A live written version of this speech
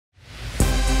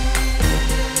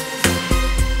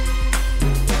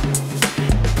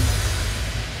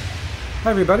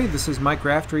Hi everybody, this is Mike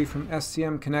Raftery from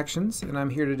SCM Connections, and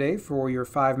I'm here today for your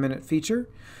 5-minute feature,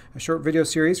 a short video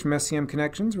series from SCM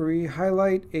Connections where we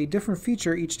highlight a different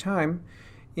feature each time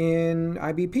in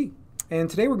IBP. And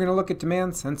today we're going to look at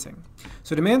demand sensing.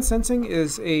 So demand sensing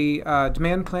is a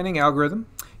demand planning algorithm,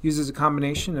 uses a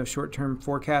combination of short-term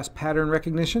forecast pattern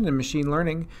recognition and machine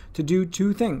learning to do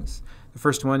two things. The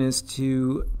first one is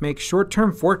to make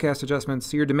short-term forecast adjustments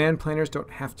so your demand planners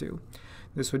don't have to.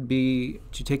 This would be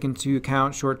to take into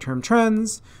account short-term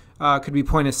trends, could be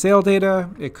point of sale data,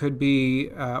 it could be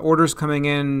orders coming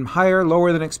in higher,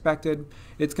 lower than expected.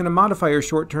 It's going to modify your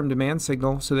short-term demand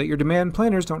signal so that your demand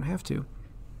planners don't have to.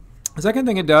 The second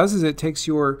thing it does is it takes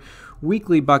your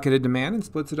weekly bucketed demand and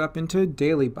splits it up into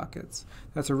daily buckets.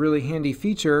 That's a really handy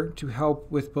feature to help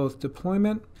with both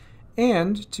deployment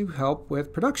and to help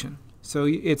with production. So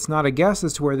it's not a guess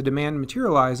as to where the demand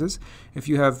materializes. If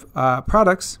you have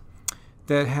products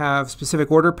that have specific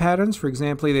order patterns, for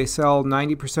example, they sell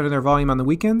 90% of their volume on the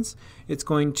weekends, it's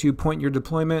going to point your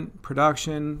deployment,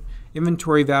 production,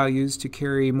 inventory values to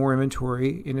carry more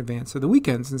inventory in advance of the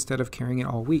weekends instead of carrying it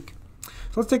all week.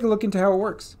 So let's take a look into how it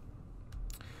works.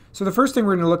 So the first thing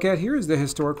we're going to look at here is the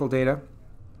historical data.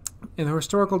 And the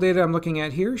historical data I'm looking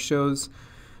at here shows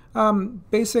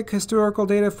basic historical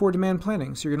data for demand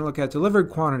planning. So you're going to look at delivered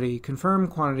quantity, confirmed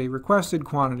quantity, requested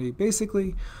quantity.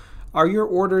 Basically, are your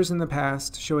orders in the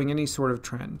past showing any sort of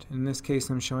trend? In this case,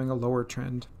 I'm showing a lower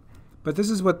trend. But this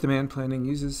is what demand planning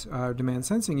uses, demand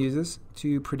sensing uses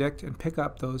to predict and pick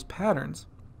up those patterns.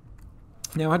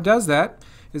 Now, how it does that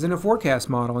is in a forecast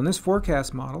model. And this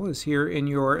forecast model is here in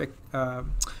your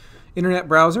internet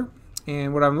browser.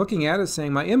 And what I'm looking at is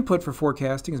saying my input for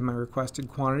forecasting is my requested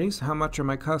quantities. How much are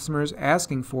my customers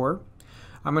asking for?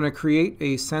 I'm going to create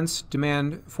a sense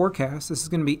demand forecast. This is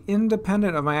going to be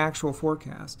independent of my actual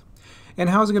forecast. And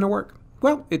how is it going to work?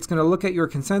 Well, it's going to look at your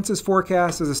consensus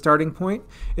forecast as a starting point.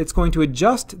 It's going to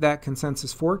adjust that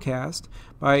consensus forecast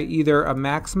by either a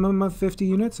maximum of 50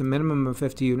 units, a minimum of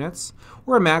 50 units,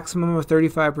 or a maximum of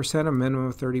 35%, a minimum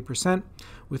of 30%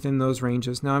 within those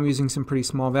ranges. Now I'm using some pretty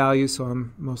small values, so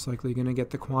I'm most likely going to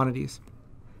get the quantities.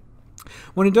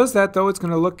 When it does that, though, it's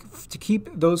going to look to keep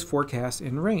those forecasts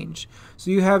in range.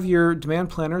 So you have your demand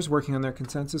planners working on their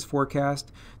consensus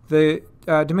forecast. The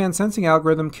demand sensing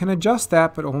algorithm can adjust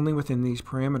that, but only within these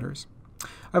parameters.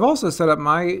 I've also set up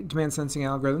my demand sensing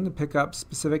algorithm to pick up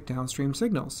specific downstream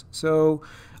signals. So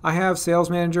I have sales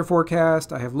manager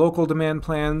forecast, I have local demand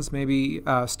plans, maybe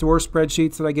store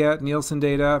spreadsheets that I get, Nielsen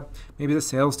data, maybe the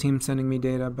sales team sending me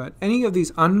data, but any of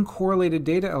these uncorrelated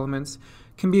data elements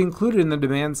can be included in the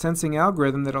demand sensing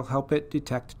algorithm that will help it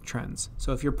detect trends.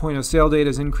 So if your point of sale data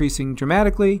is increasing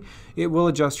dramatically, it will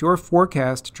adjust your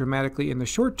forecast dramatically in the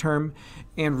short term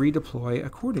and redeploy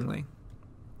accordingly.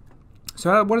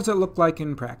 So what does it look like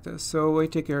in practice? So we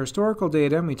take our historical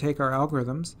data and we take our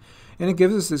algorithms, and it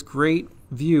gives us this great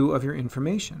view of your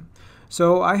information.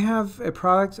 So I have a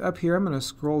product up here. I'm going to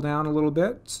scroll down a little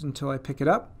bit until I pick it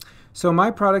up. So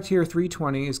my product here,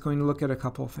 320, is going to look at a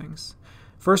couple of things.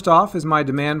 First off is my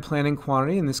demand planning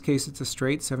quantity. In this case, it's a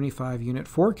straight 75 unit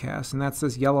forecast, and that's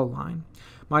this yellow line.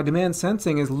 My demand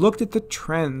sensing has looked at the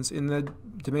trends in the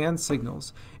demand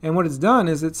signals. And what it's done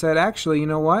is it said, actually, you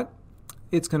know what?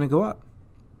 It's going to go up.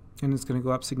 And it's going to go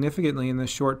up significantly in the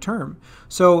short term.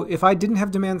 So if I didn't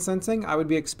have demand sensing, I would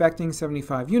be expecting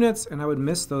 75 units, and I would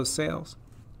miss those sales.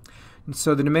 And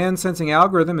so the demand sensing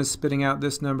algorithm is spitting out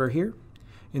this number here.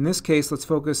 In this case, let's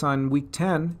focus on week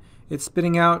 10. It's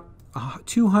spitting out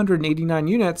 289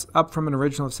 units, up from an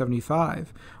original of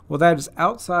 75. Well, that is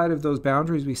outside of those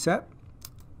boundaries we set,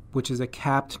 which is a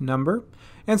capped number.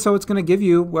 And so it's going to give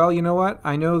you, well, you know what?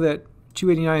 I know that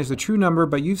 289 is the true number,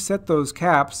 but you've set those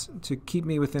caps to keep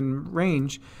me within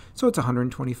range, so it's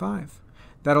 125.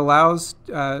 That allows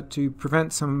to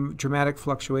prevent some dramatic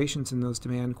fluctuations in those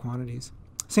demand quantities.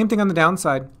 Same thing on the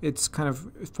downside. It's kind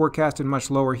of forecasted much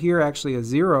lower here, actually a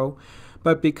 0.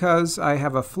 But because I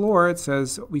have a floor, it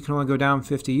says we can only go down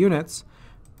 50 units.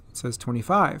 It says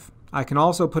 25. I can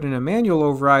also put in a manual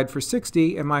override for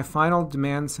 60, and my final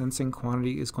demand sensing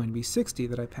quantity is going to be 60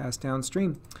 that I pass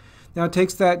downstream. Now it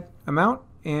takes that amount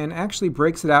and actually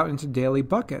breaks it out into daily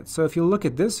buckets. So if you look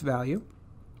at this value,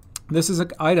 this is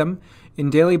an item in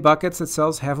daily buckets that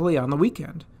sells heavily on the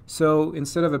weekend. So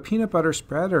instead of a peanut butter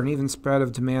spread or an even spread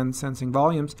of demand sensing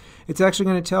volumes, it's actually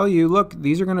going to tell you, look,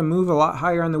 these are going to move a lot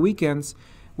higher on the weekends,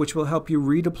 which will help you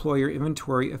redeploy your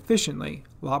inventory efficiently.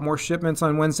 A lot more shipments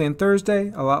on Wednesday and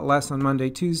Thursday, a lot less on Monday,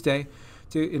 Tuesday,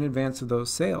 in advance of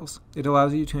those sales. It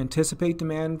allows you to anticipate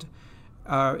demand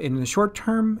in the short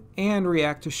term and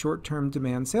react to short-term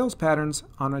demand sales patterns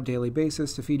on a daily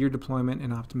basis to feed your deployment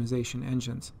and optimization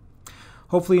engines.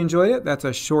 Hopefully you enjoyed it. That's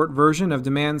a short version of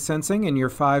demand sensing in your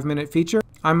 5-minute feature.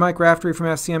 I'm Mike Raftery from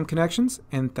SCM Connections,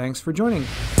 and thanks for joining.